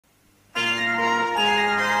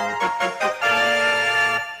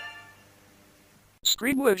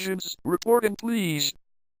Screen Legends, reporting please.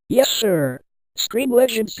 Yes, sir. Screen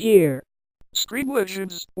Legends here. Screen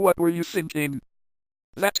Legends, what were you thinking?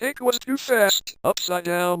 That take was too fast, upside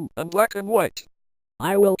down, and black and white.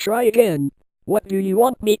 I will try again. What do you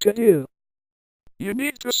want me to do? You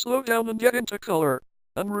need to slow down and get into color.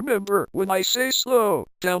 And remember, when I say slow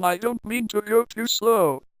down, I don't mean to go too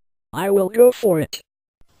slow. I will go for it.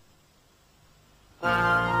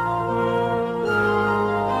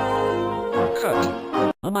 Cut.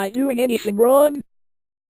 Am I doing anything wrong?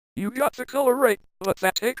 You got the color right, but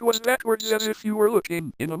that take was backwards as if you were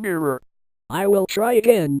looking in a mirror. I will try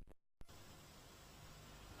again.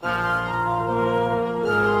 Cut.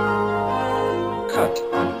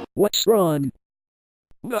 What's wrong?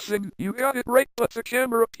 Nothing, you got it right, but the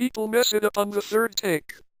camera people mess it up on the third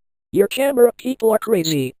take. Your camera people are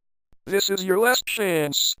crazy. This is your last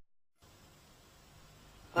chance.